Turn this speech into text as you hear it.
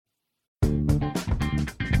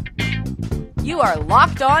You are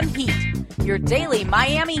Locked On Heat, your daily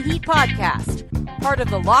Miami Heat podcast. Part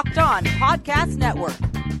of the Locked On Podcast Network,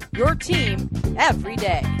 your team every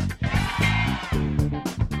day.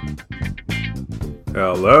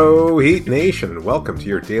 Hello, Heat Nation. Welcome to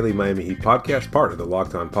your daily Miami Heat podcast, part of the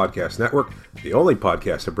Locked On Podcast Network, the only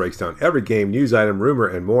podcast that breaks down every game, news item, rumor,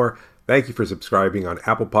 and more. Thank you for subscribing on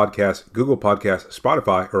Apple Podcasts, Google Podcasts,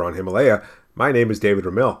 Spotify, or on Himalaya. My name is David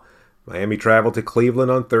Ramil. Miami traveled to Cleveland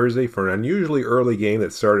on Thursday for an unusually early game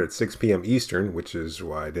that started at 6 p.m. Eastern, which is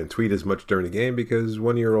why I didn't tweet as much during the game, because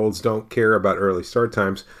one-year-olds don't care about early start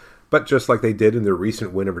times. But just like they did in their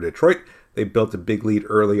recent win over Detroit, they built a big lead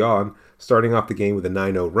early on, starting off the game with a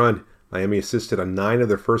 9-0 run. Miami assisted on 9 of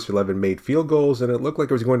their first 11 made field goals, and it looked like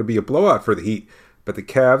it was going to be a blowout for the Heat. But the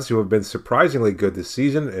Cavs, who have been surprisingly good this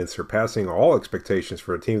season and surpassing all expectations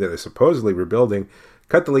for a team that is supposedly rebuilding,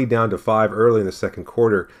 cut the lead down to 5 early in the second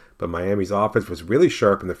quarter. But Miami's offense was really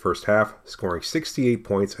sharp in the first half, scoring 68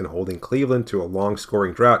 points and holding Cleveland to a long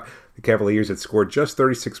scoring drought. The Cavaliers had scored just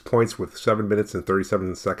 36 points with 7 minutes and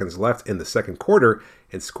 37 seconds left in the second quarter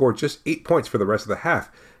and scored just 8 points for the rest of the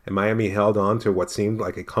half. And Miami held on to what seemed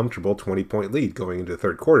like a comfortable 20-point lead going into the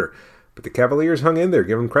third quarter. But the Cavaliers hung in there,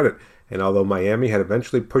 give them credit. And although Miami had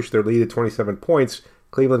eventually pushed their lead to 27 points,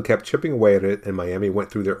 Cleveland kept chipping away at it, and Miami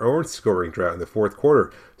went through their own scoring drought in the fourth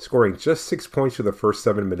quarter, scoring just 6 points for the first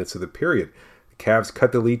 7 minutes of the period. The Cavs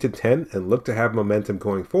cut the lead to 10 and looked to have momentum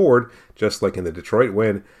going forward, just like in the Detroit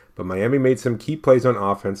win, but Miami made some key plays on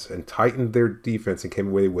offense and tightened their defense and came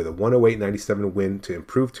away with a 108-97 win to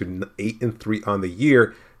improve to 8-3 on the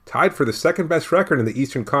year, tied for the second best record in the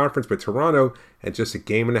Eastern Conference with Toronto and just a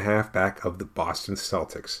game and a half back of the Boston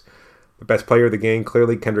Celtics. The best player of the game,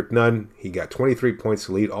 clearly Kendrick Nunn. He got 23 points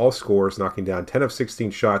to lead all scorers, knocking down 10 of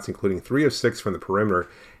 16 shots, including 3 of 6 from the perimeter,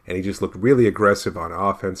 and he just looked really aggressive on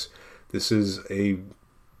offense. This is a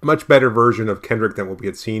much better version of Kendrick than what we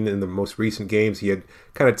had seen in the most recent games. He had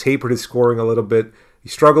kind of tapered his scoring a little bit. He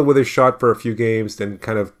struggled with his shot for a few games, then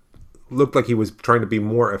kind of looked like he was trying to be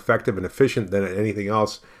more effective and efficient than anything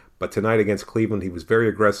else. But tonight against Cleveland, he was very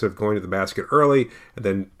aggressive, going to the basket early, and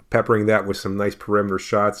then peppering that with some nice perimeter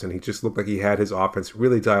shots, and he just looked like he had his offense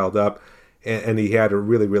really dialed up, and he had a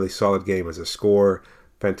really, really solid game as a scorer.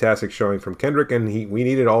 Fantastic showing from Kendrick, and we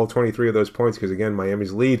needed all 23 of those points because, again,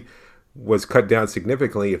 Miami's lead was cut down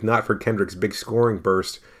significantly. If not for Kendrick's big scoring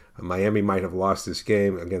burst, Miami might have lost this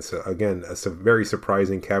game against, a very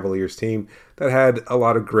surprising Cavaliers team that had a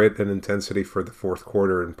lot of grit and intensity for the fourth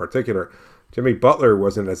quarter in particular. Jimmy Butler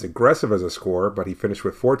wasn't as aggressive as a scorer, but he finished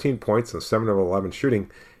with 14 points and 7 of 11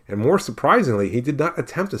 shooting. And more surprisingly, he did not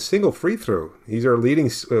attempt a single free throw. He's our leading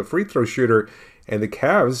free throw shooter, and the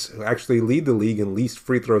Cavs, who actually lead the league in least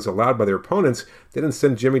free throws allowed by their opponents, didn't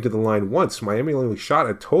send Jimmy to the line once. Miami only shot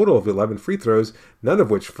a total of 11 free throws, none of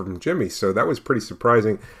which from Jimmy, so that was pretty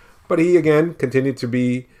surprising. But he, again, continued to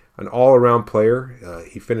be an all-around player.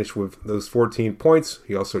 He finished with those 14 points.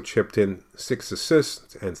 He also chipped in 6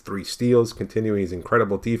 assists and 3 steals, continuing his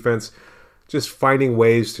incredible defense, just finding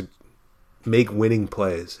ways to make winning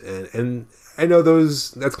plays. And I know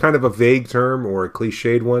that's kind of a vague term or a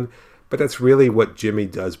cliched one, but that's really what Jimmy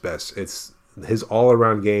does best. It's his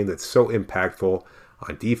all-around game that's so impactful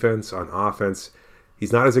on defense, on offense.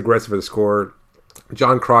 He's not as aggressive as a scorer.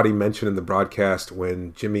 John Crotty mentioned in the broadcast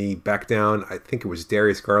when Jimmy backed down, I think it was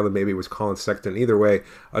Darius Garland, maybe it was Colin Sexton, either way,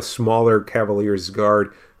 a smaller Cavaliers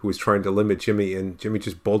guard who was trying to limit Jimmy, and Jimmy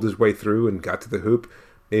just bowled his way through and got to the hoop.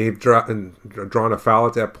 They've drawn a foul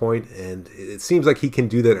at that point, and it seems like he can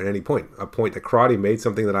do that at any point, a point that Crotty made,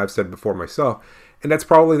 something that I've said before myself, and that's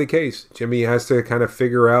probably the case. Jimmy has to kind of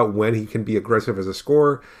figure out when he can be aggressive as a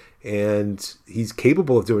scorer, and he's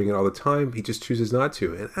capable of doing it all the time. He just chooses not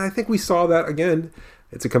to, and I think we saw that again.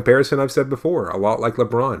 It's a comparison I've said before, a lot like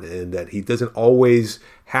LeBron, in that he doesn't always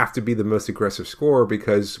have to be the most aggressive scorer,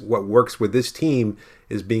 because what works with this team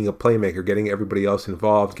is being a playmaker, getting everybody else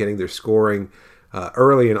involved, getting their scoring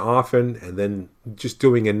early and often, and then just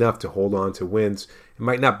doing enough to hold on to wins. It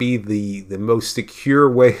might not be the most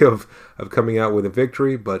secure way of coming out with a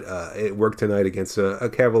victory, but it worked tonight against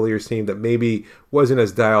a Cavaliers team that maybe wasn't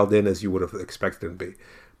as dialed in as you would have expected it to be.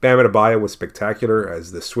 Bam Adebayo was spectacular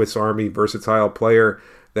as the Swiss Army versatile player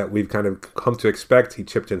that we've kind of come to expect. He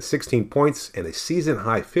chipped in 16 points and a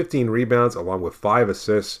season-high 15 rebounds along with 5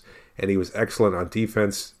 assists, and he was excellent on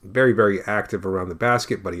defense, very, very active around the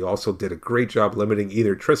basket, but he also did a great job limiting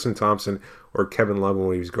either Tristan Thompson or Kevin Love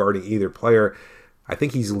when he was guarding either player. I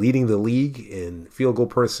think he's leading the league in field goal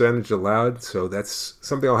percentage allowed, so that's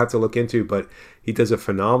something I'll have to look into, but he does a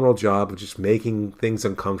phenomenal job of just making things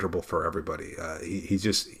uncomfortable for everybody.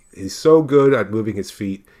 He's so good at moving his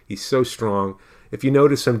feet. He's so strong. If you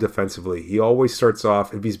notice him defensively, he always starts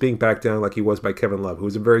off, if he's being backed down like he was by Kevin Love, who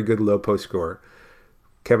was a very good low post scorer,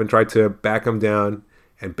 Kevin tried to back him down,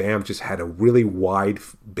 and Bam just had a really wide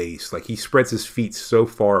base. Like, he spreads his feet so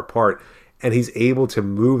far apart, and he's able to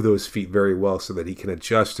move those feet very well so that he can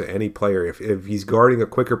adjust to any player. If he's guarding a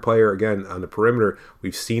quicker player, again, on the perimeter,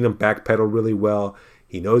 we've seen him backpedal really well.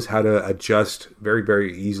 He knows how to adjust very,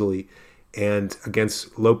 very easily. And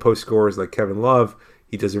against low post scorers like Kevin Love,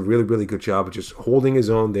 he does a really, really good job of just holding his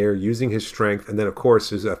own there, using his strength, and then, of course,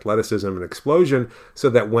 his athleticism and explosion, so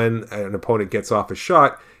that when an opponent gets off a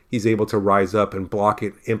shot, he's able to rise up and block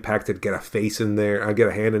it, impact it, get a face in there, get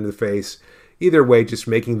a hand in the face. Either way, just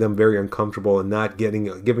making them very uncomfortable and not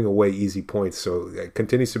giving away easy points. So it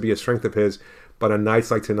continues to be a strength of his. But on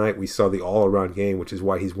nights like tonight, we saw the all-around game, which is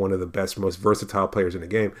why he's one of the best, most versatile players in the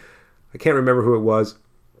game. I can't remember who it was.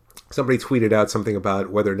 Somebody tweeted out something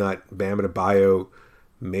about whether or not Bam Adebayo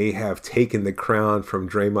may have taken the crown from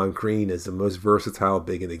Draymond Green as the most versatile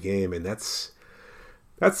big in the game, and that's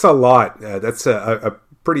a lot. That's a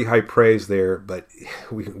pretty high praise there, but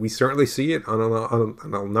we certainly see it on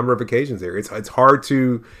a number of occasions there. It's hard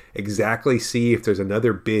to exactly see if there's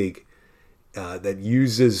another big that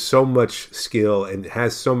uses so much skill and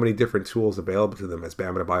has so many different tools available to them as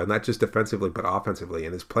Bam Adebayo, not just defensively but offensively,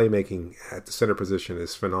 and his playmaking at the center position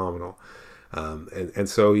is phenomenal. And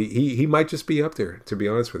so he might just be up there, to be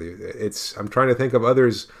honest with you. I'm trying to think of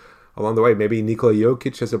others along the way. Maybe Nikola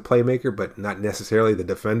Jokic as a playmaker, but not necessarily the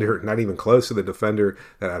defender, not even close to the defender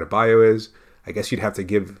that Adebayo is. I guess you'd have to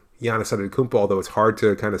give Giannis Antetokounmpo, although it's hard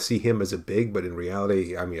to kind of see him as a big, but in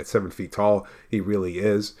reality, I mean, at 7 feet tall, he really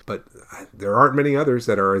is. But there aren't many others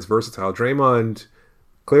that are as versatile. Draymond,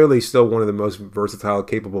 clearly still one of the most versatile,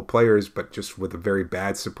 capable players, but just with a very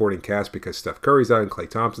bad supporting cast because Steph Curry's out and Klay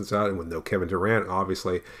Thompson's out, and with no Kevin Durant,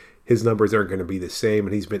 obviously, his numbers aren't going to be the same,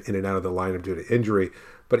 and he's been in and out of the lineup due to injury.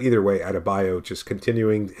 But either way, Adebayo just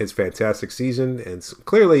continuing his fantastic season and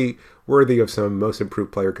clearly worthy of some most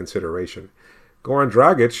improved player consideration. Goran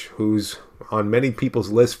Dragic, who's on many people's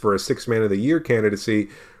list for a Sixth Man of the Year candidacy,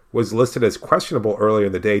 was listed as questionable earlier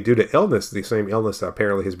in the day due to illness, the same illness that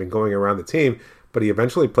apparently has been going around the team. But he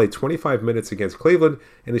eventually played 25 minutes against Cleveland,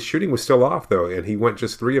 and his shooting was still off, though, and he went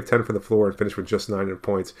just 3 of 10 from the floor and finished with just 9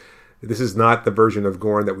 points. This is not the version of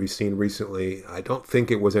Goran that we've seen recently. I don't think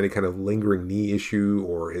it was any kind of lingering knee issue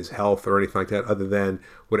or his health or anything like that, other than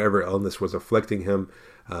whatever illness was afflicting him.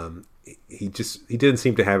 He didn't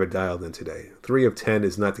seem to have it dialed in today. 3 of 10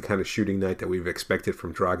 is not the kind of shooting night that we've expected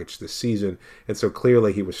from Dragic this season, and so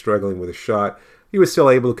clearly he was struggling with a shot. He was still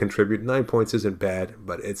able to contribute. 9 points isn't bad,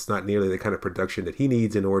 but it's not nearly the kind of production that he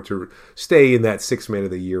needs in order to stay in that Sixth Man of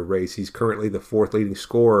the Year race. He's currently the 4th leading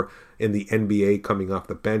scorer in the NBA coming off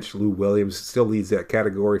the bench. Lou Williams still leads that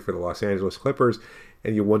category for the Los Angeles Clippers,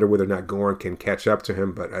 and you wonder whether or not Goran can catch up to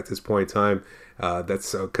him, but at this point in time,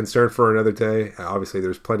 that's a concern for another day. Obviously,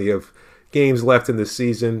 there's plenty of games left in this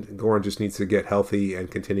season. Goran just needs to get healthy and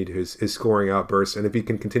continue his scoring outbursts. And if he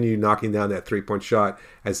can continue knocking down that three-point shot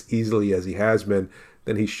as easily as he has been,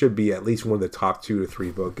 then he should be at least one of the top 2 to 3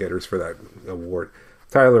 vote getters for that award.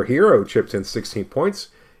 Tyler Hero chipped in 16 points.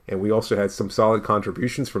 And we also had some solid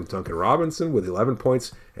contributions from Duncan Robinson with 11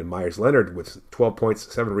 points and Myers Leonard with 12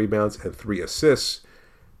 points, 7 rebounds, and 3 assists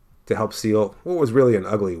to help seal what was really an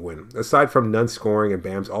ugly win. Aside from none scoring and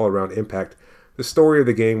Bam's all-around impact, the story of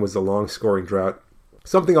the game was the long scoring drought,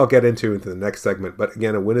 something I'll get into the next segment. But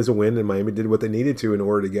again, a win is a win, and Miami did what they needed to in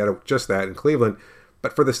order to get just that in Cleveland.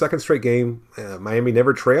 But for the second straight game, Miami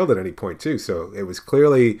never trailed at any point, too. So it was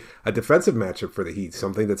clearly a defensive matchup for the Heat,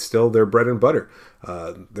 something that's still their bread and butter.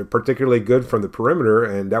 They're particularly good from the perimeter,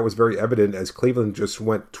 and that was very evident as Cleveland just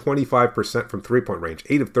went 25% from three-point range,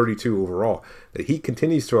 8 of 32 overall. The Heat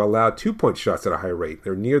continues to allow two-point shots at a high rate.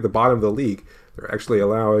 They're near the bottom of the league. They're actually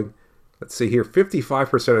allowing, let's see here,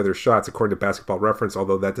 55% of their shots, according to Basketball Reference,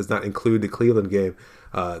 although that does not include the Cleveland game.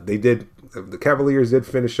 The Cavaliers did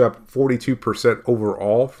finish up 42%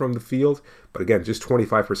 overall from the field, but again, just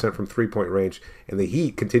 25% from three-point range. And the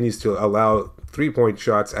Heat continues to allow three-point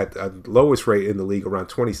shots at the lowest rate in the league, around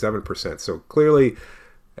 27%. So clearly,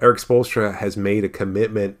 Eric Spoelstra has made a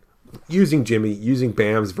commitment using Jimmy, using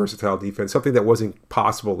Bam's versatile defense, something that wasn't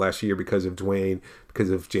possible last year because of Dwayne, because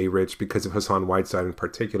of Jay Rich, because of Hassan Whiteside in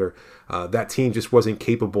particular. That team just wasn't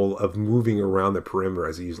capable of moving around the perimeter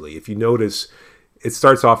as easily. If you notice, it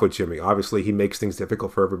starts off with Jimmy. Obviously, he makes things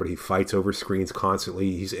difficult for everybody. He fights over screens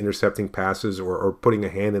constantly. He's intercepting passes or putting a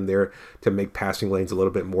hand in there to make passing lanes a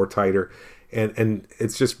little bit more tighter. And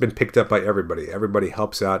it's just been picked up by everybody. Everybody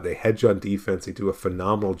helps out. They hedge on defense. They do a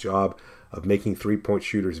phenomenal job of making three-point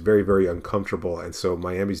shooters very, very uncomfortable. And so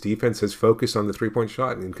Miami's defense has focused on the three-point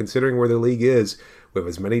shot. And considering where the league is, with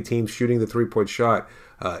as many teams shooting the three-point shot,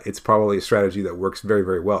 it's probably a strategy that works very,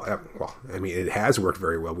 very well. Well, I mean, it has worked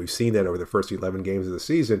very well. We've seen that over the first 11 games of the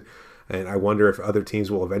season. And I wonder if other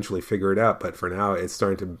teams will eventually figure it out. But for now, it's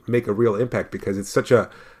starting to make a real impact because it's such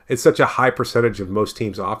a high percentage of most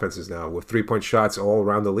teams' offenses now. With three-point shots all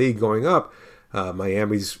around the league going up,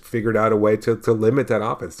 Miami's figured out a way to limit that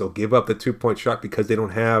offense. They'll give up the two-point shot because they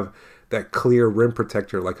don't have that clear rim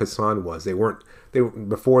protector like Hassan was.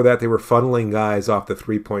 Before that, they were funneling guys off the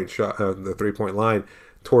three-point line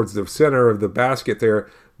towards the center of the basket there,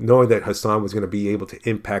 knowing that Hassan was going to be able to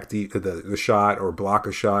impact the shot or block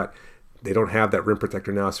a shot. They don't have that rim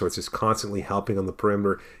protector now, so it's just constantly helping on the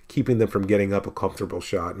perimeter, keeping them from getting up a comfortable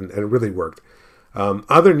shot, and it really worked.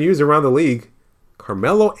 Other news around the league,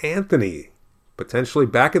 Carmelo Anthony, potentially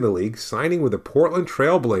back in the league, signing with the Portland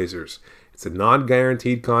Trail Blazers. It's a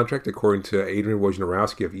non-guaranteed contract, according to Adrian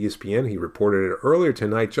Wojnarowski of ESPN. He reported it earlier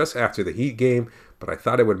tonight, just after the Heat game, but I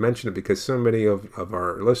thought I would mention it because so many of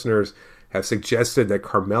our listeners have suggested that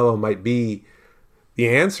Carmelo might be the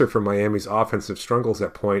answer for Miami's offensive struggles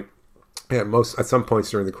at some points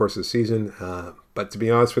during the course of the season. But to be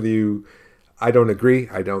honest with you, I don't agree.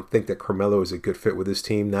 I don't think that Carmelo is a good fit with this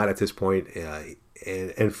team, not at this point.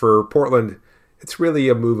 And for Portland, it's really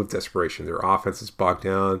a move of desperation. Their offense is bogged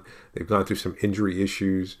down. They've gone through some injury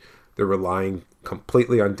issues. They're relying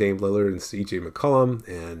completely on Dame Lillard and CJ McCollum,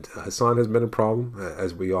 and Hassan has been a problem,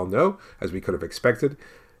 as we all know, as we could have expected.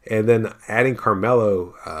 And then adding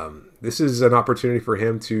Carmelo, this is an opportunity for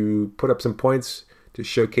him to put up some points, to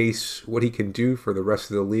showcase what he can do for the rest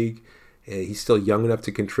of the league. He's still young enough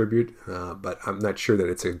to contribute, but I'm not sure that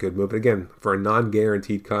it's a good move. Again, for a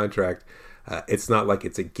non-guaranteed contract, it's not like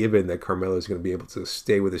it's a given that Carmelo is going to be able to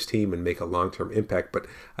stay with his team and make a long-term impact. But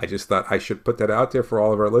I just thought I should put that out there for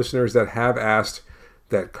all of our listeners that have asked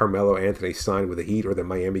that Carmelo Anthony sign with the Heat or that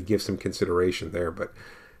Miami give some consideration there. But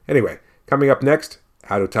anyway, coming up next,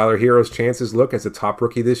 how do Tyler Herro's chances look as a top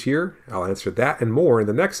rookie this year? I'll answer that and more in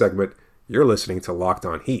the next segment. You're listening to Locked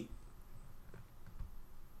On Heat.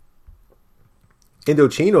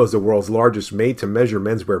 Indochino is the world's largest made-to-measure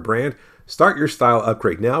menswear brand. Start your style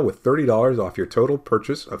upgrade now with $30 off your total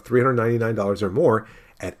purchase of $399 or more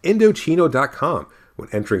at Indochino.com when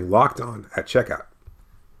entering Locked On at checkout.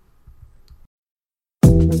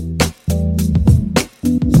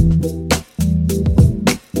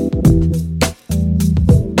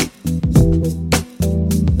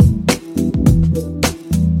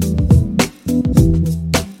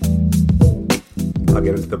 I'll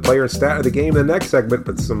get into the player and stat of the game in the next segment,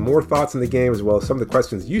 but some more thoughts on the game as well as some of the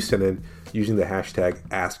questions you sent in using the hashtag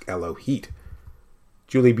AskLOHeat.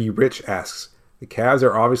 Julie B. Rich asks, the Cavs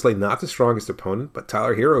are obviously not the strongest opponent, but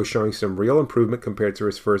Tyler Herro is showing some real improvement compared to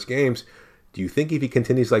his first games. Do you think if he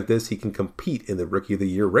continues like this, he can compete in the Rookie of the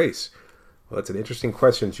Year race? Well, that's an interesting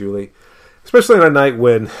question, Julie, especially on a night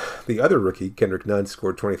when the other rookie, Kendrick Nunn,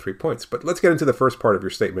 scored 23 points. But let's get into the first part of your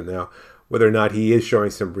statement now, whether or not he is showing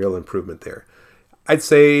some real improvement there. I'd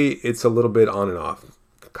say it's a little bit on and off.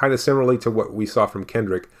 Kind of similarly to what we saw from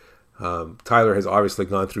Kendrick, Tyler has obviously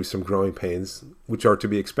gone through some growing pains, which are to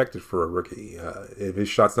be expected for a rookie. If his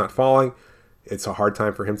shot's not falling, it's a hard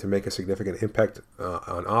time for him to make a significant impact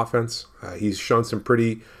on offense. He's shown some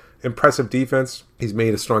pretty impressive defense. He's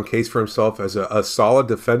made a strong case for himself as a solid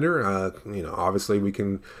defender. Obviously we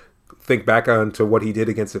can think back on to what he did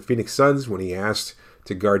against the Phoenix Suns when he asked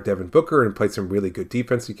to guard Devin Booker and played some really good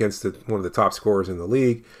defense against one of the top scorers in the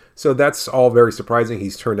league. So that's all very surprising.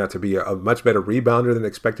 He's turned out to be a much better rebounder than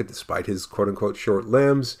expected despite his quote-unquote short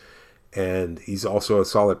limbs. And he's also a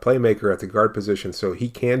solid playmaker at the guard position. So he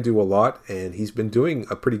can do a lot, and he's been doing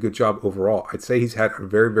a pretty good job overall. I'd say he's had a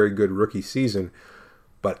very, very good rookie season,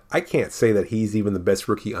 but I can't say that he's even the best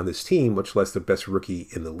rookie on this team, much less the best rookie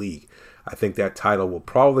in the league. I think that title will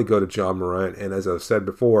probably go to Ja Morant. And as I've said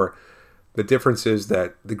before, the difference is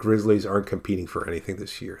that the Grizzlies aren't competing for anything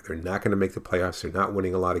this year. They're not going to make the playoffs. They're not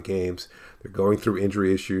winning a lot of games. They're going through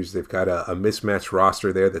injury issues. They've got a mismatched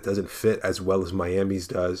roster there that doesn't fit as well as Miami's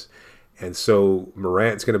does. And so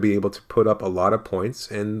Morant's going to be able to put up a lot of points,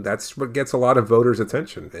 and that's what gets a lot of voters'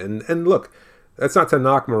 attention. And look, that's not to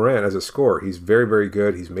knock Morant as a scorer. He's very, very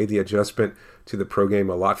good. He's made the adjustment to the pro game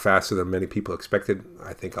a lot faster than many people expected.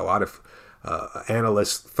 I think a lot of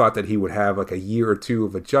analysts thought that he would have like a year or two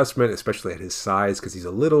of adjustment, especially at his size, because he's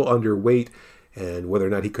a little underweight. And whether or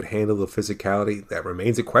not he could handle the physicality, that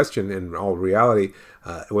remains a question in all reality,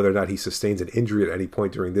 whether or not he sustains an injury at any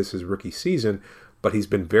point during his rookie season. But he's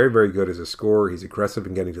been very, very good as a scorer. He's aggressive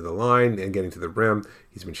in getting to the line and getting to the rim.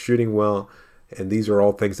 He's been shooting well. And these are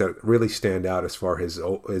all things that really stand out as far as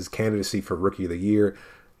his candidacy for Rookie of the Year.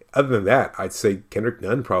 Other than that, I'd say Kendrick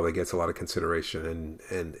Nunn probably gets a lot of consideration.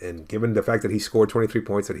 And given the fact that he scored 23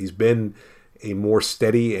 points, that he's been a more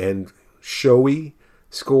steady and showy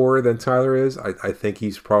scorer than Tyler is, I think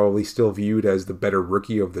he's probably still viewed as the better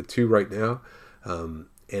rookie of the two right now.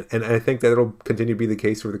 And I think that it'll continue to be the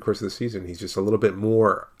case over the course of the season. He's just a little bit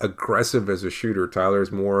more aggressive as a shooter. Tyler is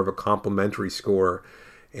more of a complementary scorer.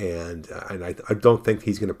 And I don't think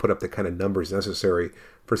he's going to put up the kind of numbers necessary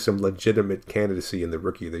for some legitimate candidacy in the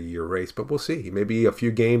Rookie of the Year race. But we'll see. Maybe a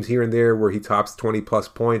few games here and there where he tops 20-plus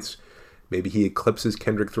points. Maybe he eclipses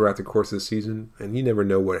Kendrick throughout the course of the season. And you never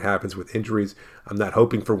know what happens with injuries. I'm not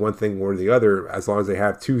hoping for one thing or the other. As long as they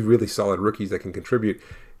have two really solid rookies that can contribute,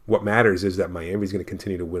 what matters is that Miami's going to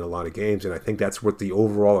continue to win a lot of games. And I think that's what the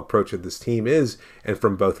overall approach of this team is, and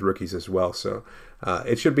from both rookies as well. So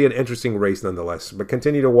it should be an interesting race nonetheless. But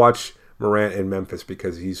continue to watch Morant in Memphis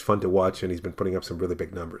because he's fun to watch and he's been putting up some really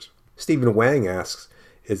big numbers. Stephen Wang asks,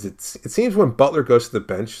 it seems when Butler goes to the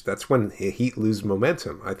bench, that's when the Heat lose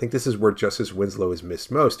momentum. I think this is where Justice Winslow is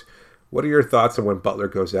missed most. What are your thoughts on when Butler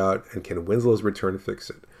goes out, and can Winslow's return fix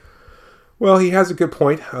it? Well, he has a good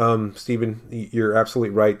point, Stephen. You're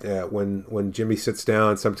absolutely right. When Jimmy sits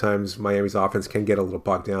down, sometimes Miami's offense can get a little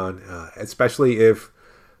bogged down, especially if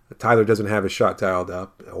Tyler doesn't have his shot dialed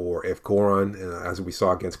up, or if Goran, as we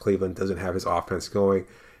saw against Cleveland, doesn't have his offense going.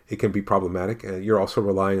 It can be problematic. And you're also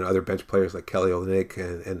relying on other bench players like Kelly Olynyk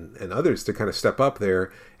and others to kind of step up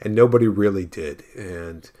there, and nobody really did.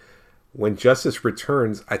 And when Justice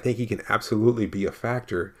returns, I think he can absolutely be a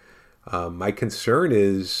factor. My concern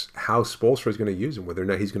is how Spoelstra is going to use him, whether or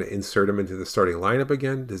not he's going to insert him into the starting lineup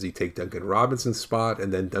again. Does he take Duncan Robinson's spot,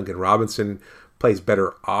 and then Duncan Robinson plays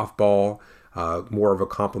better off ball, more of a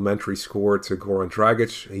complementary scorer to Goran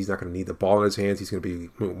Dragic? He's not going to need the ball in his hands. He's going to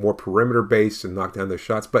be more perimeter based and knock down those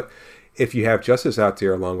shots. But if you have Justice out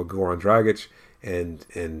there along with Goran Dragic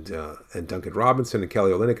and Duncan Robinson and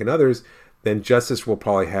Kelly Olynyk and others, then Justice will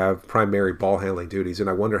probably have primary ball handling duties. And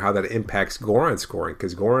I wonder how that impacts Goran's scoring,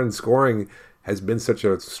 because Goran's scoring has been such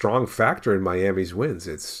a strong factor in Miami's wins.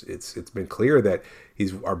 It's been clear that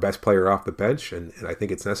he's our best player off the bench, and I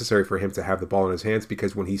think it's necessary for him to have the ball in his hands,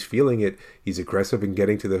 because when he's feeling it, he's aggressive in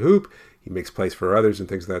getting to the hoop. He makes plays for others and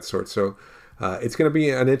things of that sort. So it's going to be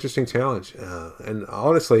an interesting challenge. And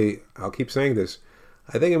honestly, I'll keep saying this,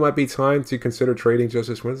 I think it might be time to consider trading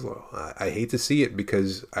Justice Winslow. I hate to see it,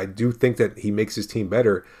 because I do think that he makes his team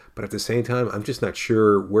better, but at the same time, I'm just not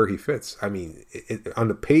sure where he fits. I mean,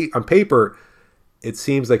 on paper, it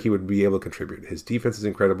seems like he would be able to contribute. His defense is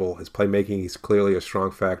incredible. His playmaking is clearly a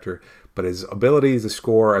strong factor, but his abilities to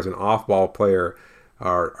score as an off-ball player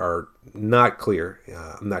are not clear.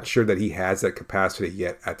 I'm not sure that he has that capacity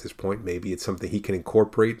yet at this point. Maybe it's something he can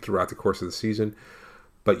incorporate throughout the course of the season.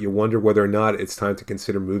 But you wonder whether or not it's time to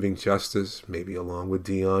consider moving Justice, maybe along with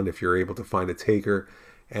Dion, if you're able to find a taker,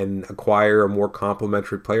 and acquire a more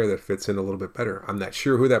complementary player that fits in a little bit better. I'm not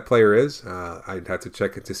sure who that player is. I'd have to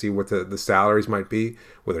check it to see what the salaries might be,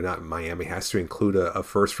 whether or not Miami has to include a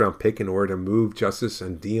first-round pick in order to move Justice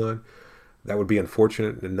and Dion. That would be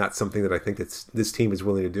unfortunate and not something that I think this team is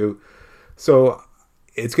willing to do. So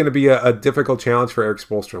it's going to be a difficult challenge for Erik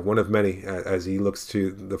Spoelstra, one of many, as he looks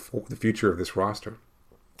to the future of this roster.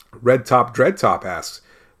 Red Top Dread Top asks,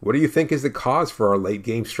 what do you think is the cause for our late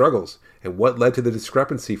game struggles? And what led to the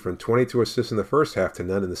discrepancy from 22 assists in the first half to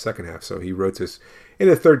none in the second half? So he wrote this in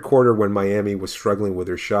the third quarter when Miami was struggling with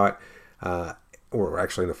their shot, or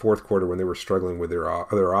actually in the fourth quarter when they were struggling with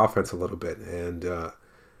their offense a little bit.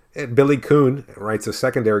 And Billy Kuhn writes a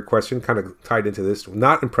secondary question kind of tied into this.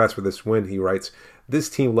 Not impressed with this win, he writes, this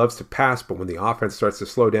team loves to pass, but when the offense starts to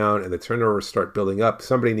slow down and the turnovers start building up,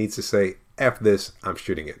 somebody needs to say, F this, I'm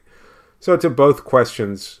shooting it. So to both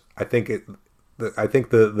questions, I think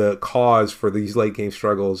the cause for these late game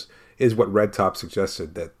struggles is what Red Top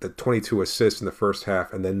suggested, that the 22 assists in the first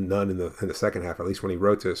half and then none in the second half, at least when he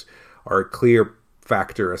wrote this, are a clear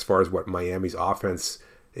factor as far as what Miami's offense.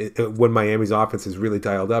 When Miami's offense is really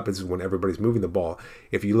dialed up is when everybody's moving the ball.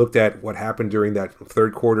 If you looked at what happened during that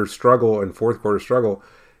third quarter struggle and fourth quarter struggle,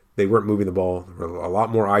 they weren't moving the ball. There were a lot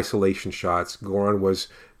more isolation shots. Goran was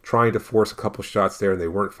trying to force a couple shots there and they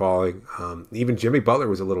weren't falling. Even Jimmy Butler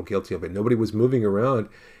was a little guilty of it. Nobody was moving around.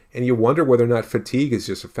 And you wonder whether or not fatigue is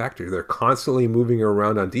just a factor. They're constantly moving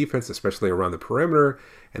around on defense, especially around the perimeter.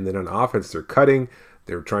 And then on offense, they're cutting.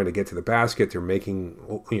 They're trying to get to the basket. They're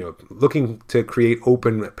looking to create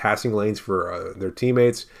open passing lanes for their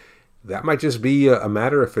teammates. That might just be a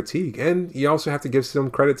matter of fatigue. And you also have to give some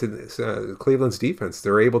credit to Cleveland's defense.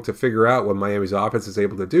 They're able to figure out what Miami's offense is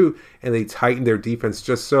able to do, and they tighten their defense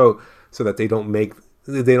just so that they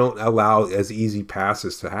don't allow as easy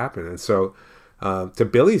passes to happen. And so, to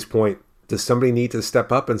Billy's point, does somebody need to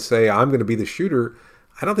step up and say, I'm going to be the shooter?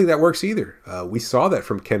 I don't think that works either. We saw that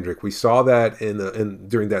from Kendrick. We saw that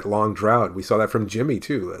during that long drought. We saw that from Jimmy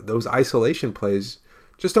too. Those isolation plays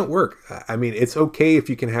just don't work. I mean, it's okay if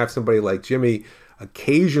you can have somebody like Jimmy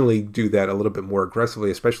occasionally do that a little bit more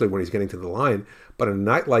aggressively, especially when he's getting to the line. But a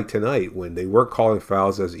night like tonight, when they weren't calling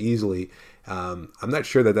fouls as easily, I'm not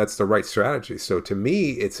sure that that's the right strategy. So to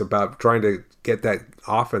me, it's about trying to get that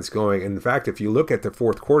offense going. And in fact, if you look at the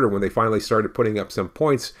fourth quarter, when they finally started putting up some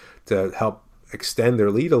points to help extend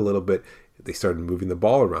their lead a little bit, they started moving the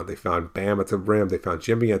ball around. They found Bam at the rim. They found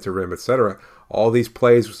Jimmy at the rim, etc. All these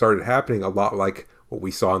plays started happening a lot like what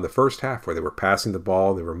we saw in the first half, where they were passing the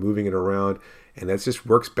ball, they were moving it around, and that just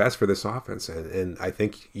works best for this offense. And I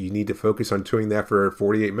think you need to focus on doing that for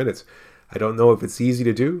 48 minutes. I don't know if it's easy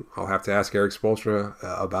to do. I'll have to ask Erik Spoelstra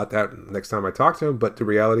about that next time I talk to him. But the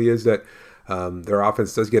reality is that their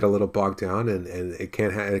offense does get a little bogged down, and it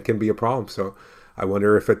can be a problem. So I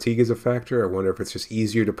wonder if fatigue is a factor. I wonder if it's just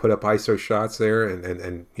easier to put up ISO shots there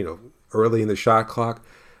and early in the shot clock.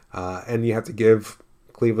 And you have to give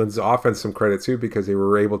Cleveland's offense some credit too, because they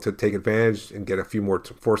were able to take advantage and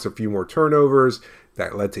force a few more turnovers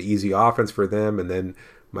that led to easy offense for them. And then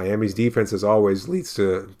Miami's defense, as always, leads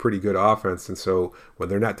to pretty good offense. And so when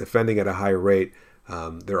they're not defending at a high rate,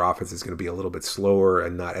 their offense is going to be a little bit slower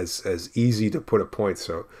and not as easy to put up points.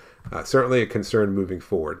 So certainly a concern moving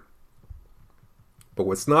forward. But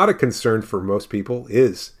what's not a concern for most people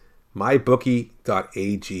is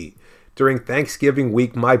MyBookie.ag. During Thanksgiving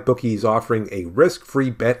week, MyBookie is offering a risk-free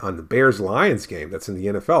bet on the Bears-Lions game. That's in the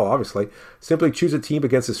NFL, obviously. Simply choose a team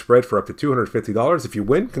against the spread for up to $250. If you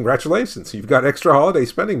win, congratulations. You've got extra holiday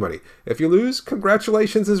spending money. If you lose,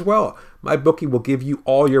 congratulations as well. MyBookie will give you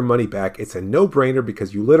all your money back. It's a no-brainer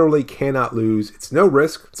because you literally cannot lose. It's no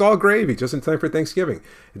risk. It's all gravy, just in time for Thanksgiving.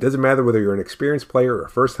 It doesn't matter whether you're an experienced player or a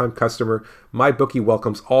first-time customer. MyBookie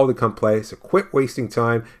welcomes all to come play, so quit wasting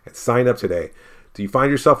time and sign up today. Do you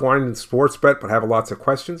find yourself wanting to sports bet but have lots of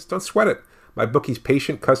questions? Don't sweat it. MyBookie's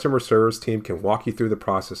patient customer service team can walk you through the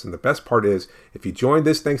process, and the best part is, if you join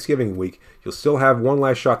this Thanksgiving week, you'll still have one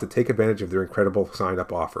last shot to take advantage of their incredible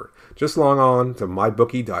sign-up offer. Just log on to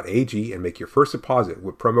mybookie.ag and make your first deposit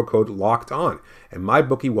with promo code LOCKEDON, and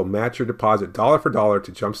MyBookie will match your deposit dollar for dollar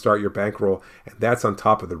to jumpstart your bankroll, and that's on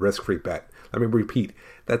top of the risk-free bet. Let me repeat,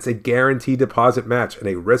 that's a guaranteed deposit match and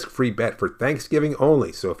a risk-free bet for Thanksgiving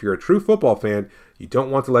only. So if you're a true football fan, you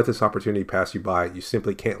don't want to let this opportunity pass you by. You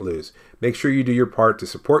simply can't lose. Make sure you do your part to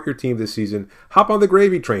support your team this season. Hop on the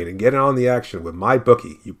gravy train and get in on the action with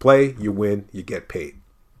MyBookie. You play, you win, you get paid.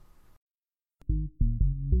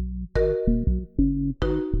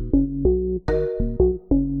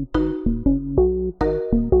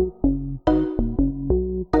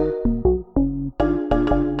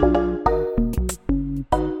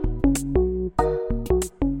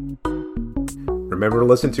 Remember to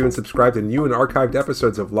listen to and subscribe to new and archived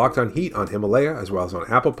episodes of Locked On Heat on Himalaya, as well as on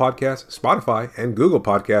Apple Podcasts, Spotify, and Google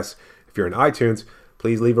Podcasts. If you're in iTunes,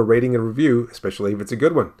 please leave a rating and review, especially if it's a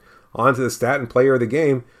good one. On to the stat and player of the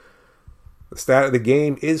game. The stat of the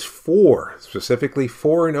game is 4, specifically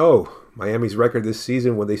 4-0. Miami's record this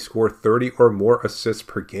season when they score 30 or more assists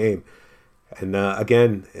per game. And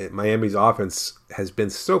again, Miami's offense has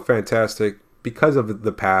been so fantastic because of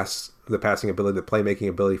the passing ability, the playmaking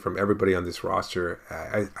ability from everybody on this roster.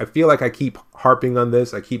 I feel like I keep harping on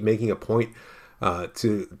this. I keep making a point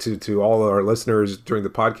to all of our listeners during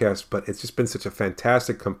the podcast, but it's just been such a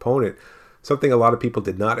fantastic component, something a lot of people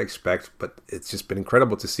did not expect, but it's just been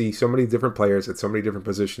incredible to see so many different players at so many different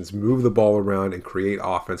positions move the ball around and create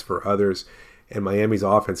offense for others. And Miami's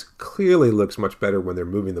offense clearly looks much better when they're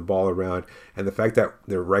moving the ball around. And the fact that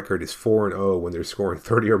their record is 4-0 when they're scoring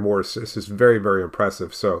 30 or more assists is very, very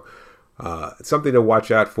impressive. So it's something to watch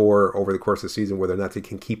out for over the course of the season, whether or not they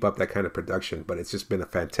can keep up that kind of production. But it's just been a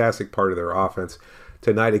fantastic part of their offense.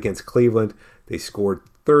 Tonight against Cleveland, they scored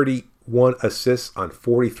 31 assists on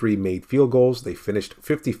 43 made field goals. They finished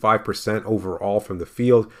 55% overall from the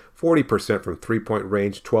field, 40% from three-point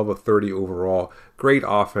range, 12 of 30 overall. Great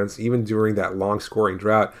offense, even during that long scoring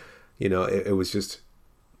drought. You know, it was just,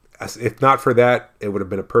 if not for that, it would have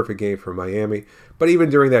been a perfect game for Miami. But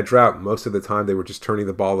even during that drought, most of the time they were just turning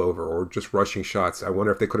the ball over or just rushing shots. I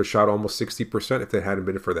wonder if they could have shot almost 60% if they hadn't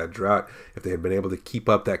been for that drought, if they had been able to keep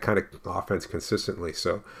up that kind of offense consistently.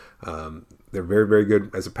 So they're very, very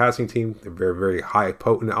good as a passing team. They're very, very high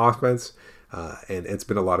potent offense. And it's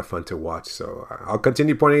been a lot of fun to watch. So I'll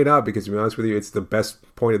continue pointing it out because, to be honest with you, it's the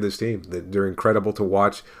best point of this team. They're incredible to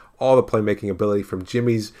watch. All the playmaking ability from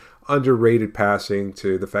Jimmy's underrated passing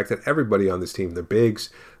to the fact that everybody on this team, the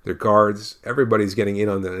bigs, their guards, everybody's getting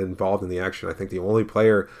involved in the action. I think the only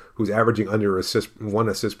player who's averaging under one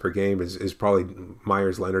assist per game is probably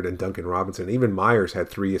Meyers Leonard and Duncan Robinson. Even Meyers had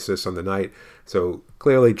 3 assists on the night. So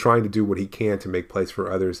clearly trying to do what he can to make plays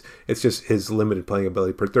for others. It's just his limited playing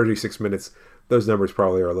ability. Per 36 minutes, those numbers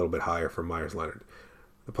probably are a little bit higher for Meyers Leonard.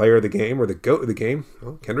 The player of the game or the GOAT of the game,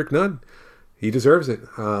 well, Kendrick Nunn. He deserves it.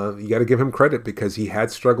 You got to give him credit because he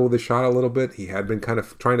had struggled with the shot a little bit. He had been kind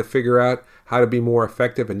of trying to figure out how to be more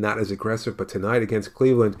effective and not as aggressive. But tonight against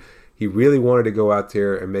Cleveland, he really wanted to go out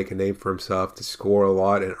there and make a name for himself, to score a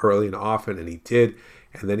lot and early and often, and he did.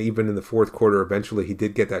 And then even in the fourth quarter, eventually he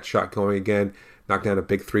did get that shot going again, knocked down a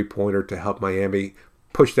big three-pointer to help Miami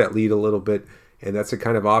push that lead a little bit. And that's the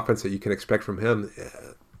kind of offense that you can expect from him.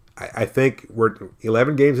 I think we're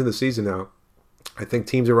 11 games in the season now. I think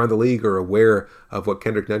teams around the league are aware of what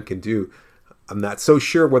Kendrick Nunn can do. I'm not so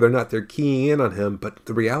sure whether or not they're keying in on him, but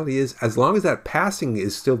the reality is, as long as that passing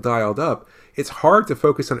is still dialed up, it's hard to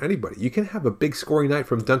focus on anybody. You can have a big scoring night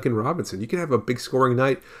from Duncan Robinson. You can have a big scoring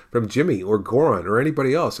night from Jimmy or Goran or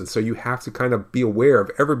anybody else. And so you have to kind of be aware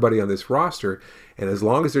of everybody on this roster. And as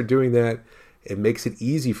long as they're doing that, it makes it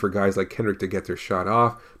easy for guys like Kendrick to get their shot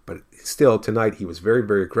off. But still, tonight, he was very,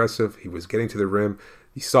 very aggressive. He was getting to the rim.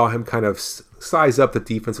 You saw him kind of size up the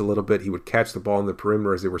defense a little bit. He would catch the ball in the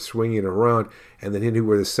perimeter as they were swinging around, and then he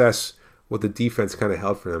would assess what the defense kind of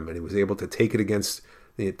held for him, and he was able to take it to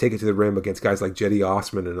the rim against guys like Jetty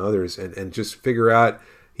Osman and others, and just figure out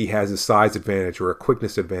he has a size advantage or a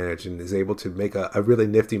quickness advantage and is able to make a really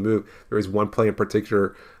nifty move. There was one play in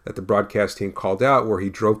particular that the broadcast team called out where he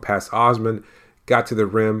drove past Osman, got to the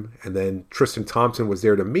rim, and then Tristan Thompson was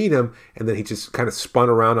there to meet him, and then he just kind of spun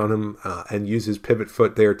around on him and used his pivot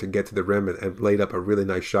foot there to get to the rim and laid up a really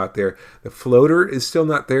nice shot there. The floater is still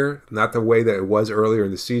not there, not the way that it was earlier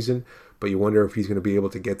in the season, but you wonder if he's going to be able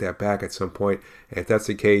to get that back at some point. And if that's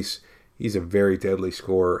the case, he's a very deadly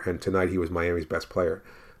scorer, and tonight he was Miami's best player.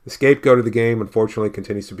 The scapegoat of the game, unfortunately,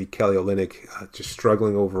 continues to be Kelly Olynyk, just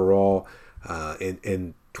struggling overall.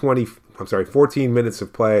 In 14 minutes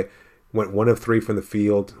of play, went 1 of 3 from the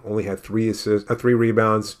field, only had 3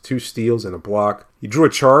 rebounds, 2 steals, and a block. He drew a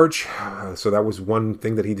charge, so that was one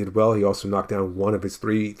thing that he did well. He also knocked down 1 of his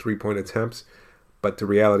 3 three-point attempts. But the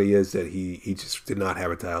reality is that he just did not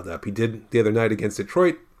have it dialed up. He did the other night against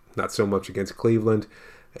Detroit, not so much against Cleveland.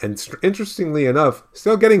 And interestingly enough,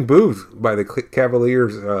 still getting booed by the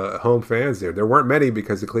Cavaliers' home fans there. There weren't many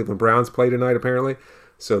because the Cleveland Browns played tonight, apparently.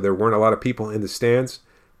 So there weren't a lot of people in the stands.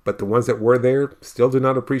 But the ones that were there still do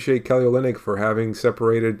not appreciate Kelly Olynyk for having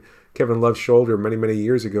separated Kevin Love's shoulder many, many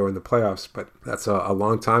years ago in the playoffs. But that's a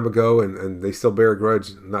long time ago, and they still bear a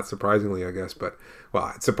grudge, not surprisingly, I guess. But,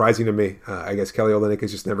 well, it's surprising to me. I guess Kelly Olynyk is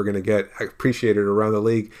just never going to get appreciated around the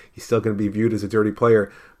league. He's still going to be viewed as a dirty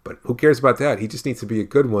player. But who cares about that? He just needs to be a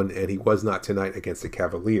good one, and he was not tonight against the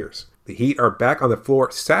Cavaliers. The Heat are back on the floor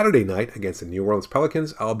Saturday night against the New Orleans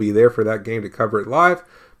Pelicans. I'll be there for that game to cover it live.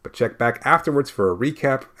 But check back afterwards for a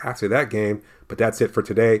recap after that game. But that's it for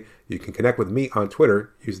today. You can connect with me on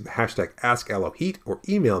Twitter using the hashtag AskLOHeat or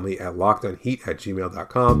email me at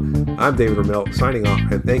lockedonheat@gmail.com. I'm David Ramil signing off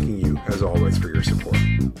and thanking you, as always, for your support.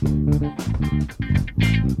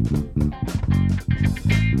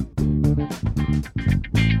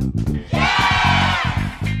 Yeah!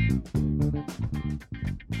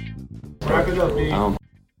 Wrap it up,